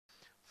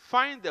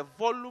Find the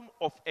volume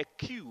of a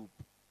cube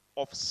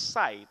of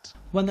side.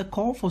 When the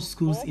call for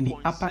schools in the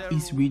Upper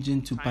East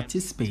region to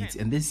participate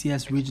in this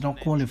year's Regional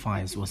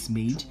Qualifiers was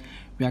made,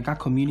 Wiaga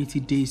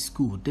Community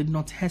School did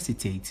not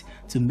hesitate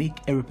to make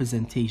a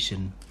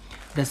representation.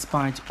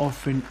 Despite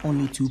offering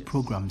only 2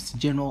 programs,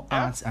 General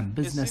Arts and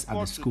Business at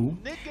the school,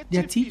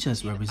 their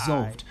teachers were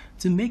resolved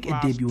to make a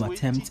debut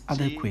attempt at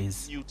the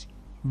quiz.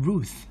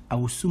 Ruth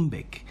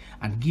Awusumbek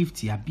and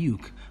Gifty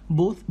Abuk,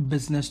 both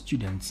business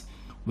students,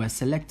 were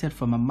selected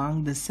from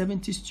among the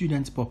 70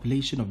 student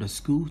population of the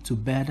school to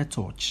bear the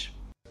torch.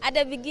 At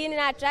the beginning,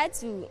 I tried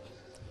to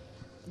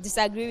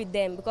disagree with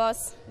them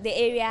because the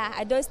area,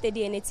 I don't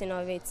study anything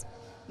of it.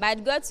 But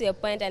it got to a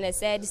point and I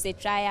said, it's a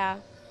trial.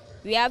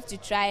 We have to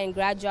try and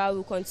gradually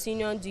we'll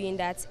continue on doing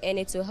that, and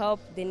it will help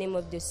the name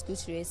of the school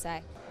to rise.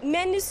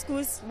 Many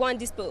schools want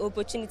this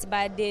opportunity,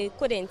 but they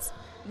couldn't.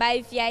 But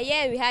if you are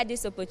here, we had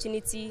this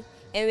opportunity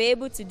and we're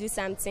able to do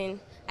something.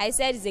 I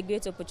said it's a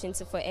great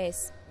opportunity for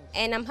us.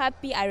 And I'm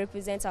happy I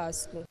represent our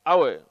school.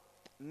 Our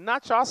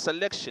natural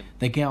selection.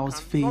 The girls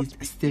faced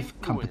stiff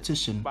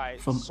competition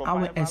from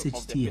our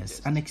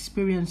SHTS, an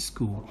experienced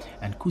school,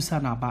 and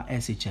Kusanaba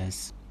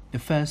SHS. The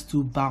first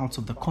 2 bouts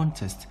of the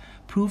contest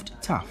proved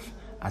tough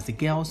as the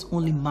girls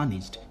only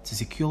managed to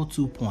secure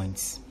 2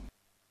 points.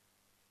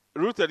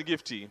 Ruth and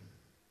Gifty,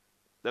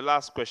 the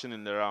last question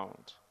in the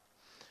round.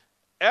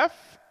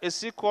 F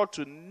is equal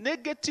to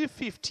negative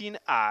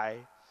 15I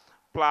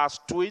plus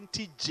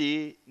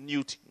 20J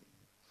Newton.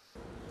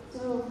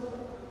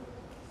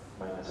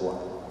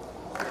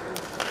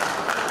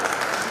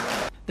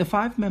 The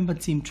 5-member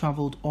team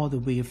traveled all the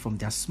way from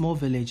their small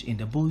village in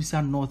the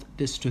Buisa North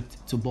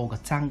District to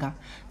Bolgatanga,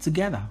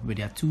 together with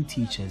their 2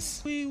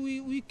 teachers.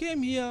 We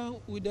came here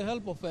with the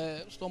help of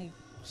some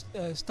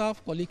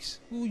staff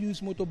colleagues who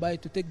use motorbike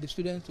to take the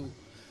students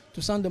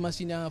to San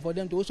Damascene, for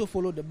them to also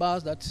follow the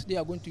bus that they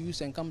are going to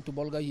use and come to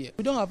Bolga here.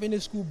 We don't have any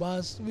school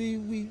bus.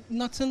 We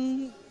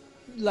nothing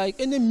like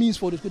any means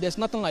for the school. There's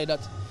nothing like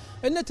that.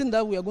 Anything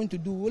that we are going to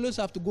do, we always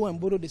have to go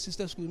and borrow the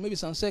sister school, maybe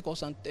Sansek or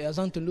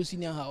Santolo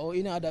Senior High or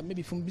any other,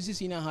 maybe from BC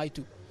Senior High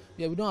too.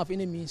 Yeah, we don't have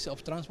any means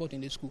of transport in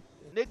the school.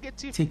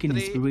 Taking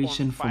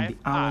inspiration from the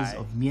hours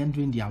of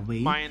meandering their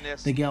way,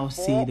 the girls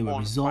say they were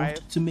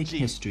resolved to make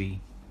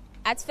history.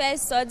 At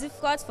first, so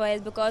difficult for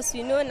us because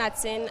we know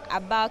nothing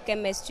about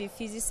chemistry,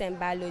 physics, and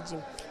biology.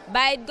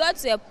 But it got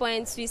to a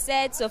point we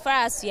said, so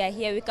far as we are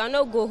here, we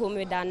cannot go home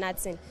without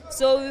nothing.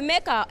 So we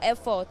make our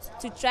effort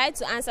to try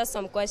to answer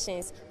some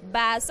questions.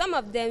 But some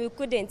of them we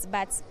couldn't,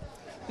 but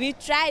we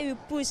try, we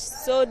push.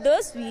 So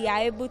those we are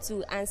able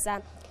to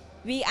answer,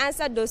 we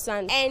answer those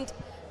ones. And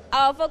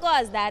our focus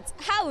was that,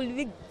 how will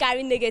we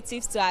carry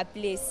negatives to our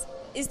place?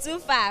 It's too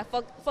far.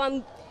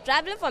 From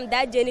traveling from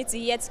that journey to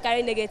here to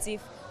carry negative,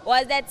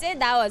 was that thing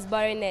that was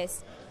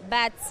boringness,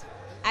 but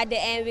at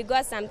the end we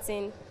got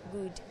something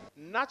good.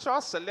 Natural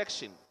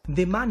selection.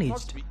 They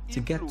managed to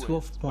get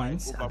 12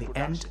 points at the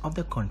end of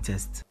the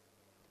contest.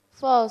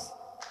 False.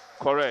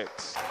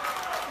 Correct.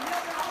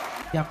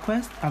 Their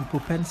quest and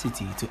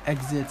propensity to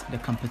exit the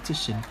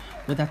competition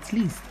with at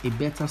least a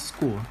better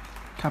score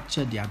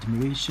captured the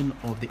admiration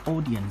of the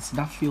audience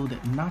that filled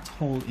Nat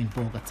Hall in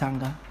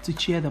Bolgatanga to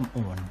cheer them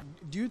on.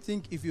 Do you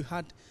think if you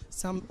had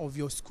some of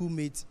your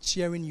schoolmates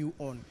cheering you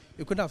on,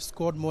 you could have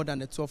scored more than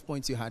the 12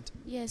 points you had?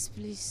 Yes,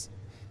 please.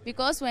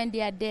 Because when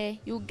they are there,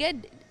 you get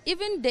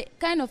even the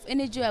kind of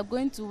energy you are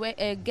going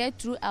to get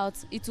throughout.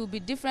 It will be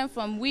different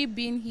from we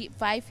being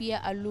 5 here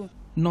alone.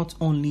 Not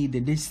only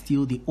did they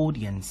steal the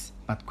audience,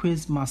 but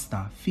quiz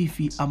master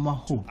Fifi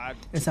Amaho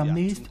is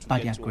amazed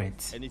by their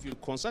grades. And if you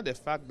consider the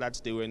fact that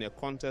they were in a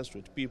contest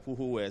with people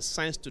who were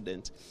science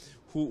students,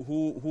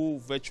 who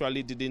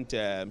virtually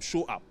didn't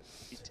show up,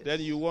 then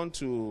you want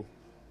to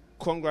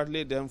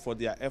congratulate them for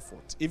their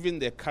effort. Even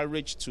the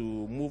courage to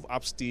move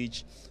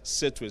upstage,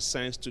 sit with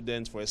science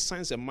students for a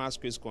science and maths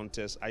quiz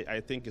contest, I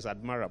think is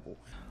admirable.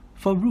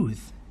 For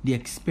Ruth, the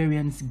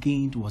experience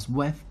gained was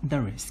worth the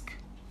risk.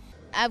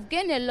 I've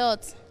gained a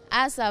lot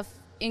as I've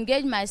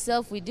engaged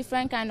myself with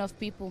different kind of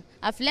people.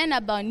 I've learned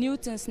about new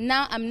things.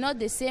 Now I'm not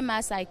the same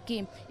as I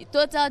came. It's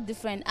totally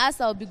different. As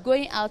I'll be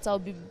going out, I'll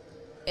be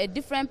a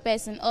different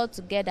person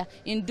altogether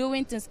in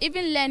doing things.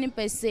 Even learning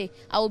per se,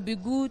 I will be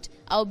good,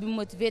 I will be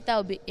motivated, I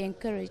will be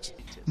encouraged.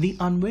 The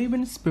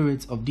unwavering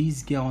spirit of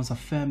these girls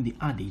affirm the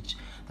adage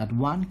that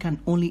one can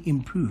only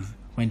improve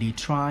when they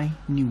try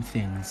new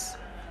things.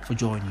 For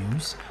Joy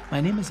News,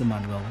 my name is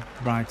Emmanuel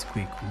Bright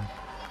Kweku.